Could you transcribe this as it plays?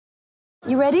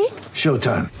You ready?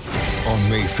 Showtime. On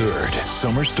May 3rd,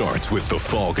 summer starts with The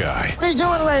Fall Guy. Let's do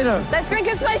it later. Let's drink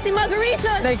a spicy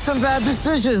margarita. Make some bad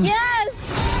decisions. Yes!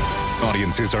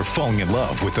 Audiences are falling in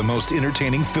love with the most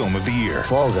entertaining film of the year.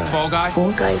 Fall Guy. Fall Guy?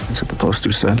 Fall guy. That's what the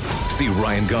poster said. See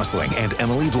Ryan Gosling and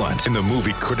Emily Blunt in the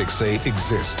movie critics say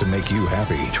exists to make you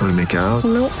happy. Trying to make it out?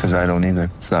 Nope. Because I don't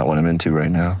either. It's not what I'm into right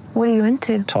now. What are you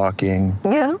into? Talking.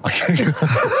 Yeah.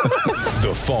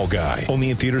 The Fall Guy.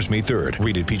 Only in theaters May 3rd.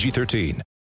 Rated PG-13.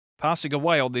 Passing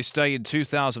away on this day in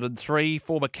 2003,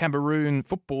 former Cameroon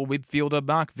football midfielder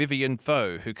Marc-Vivien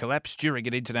Foe, who collapsed during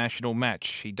an international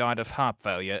match. He died of heart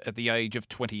failure at the age of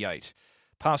 28.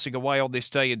 Passing away on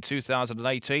this day in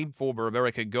 2018, former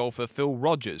American golfer Phil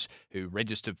Rogers, who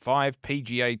registered 5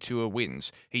 PGA Tour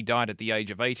wins. He died at the age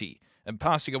of 80. And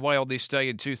passing away on this day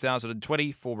in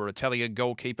 2020, former Italian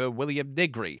goalkeeper William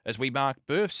Negri. As we mark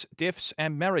births, deaths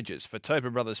and marriages for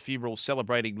Tobin Brothers Funerals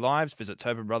Celebrating Lives, visit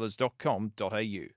tobinbrothers.com.au.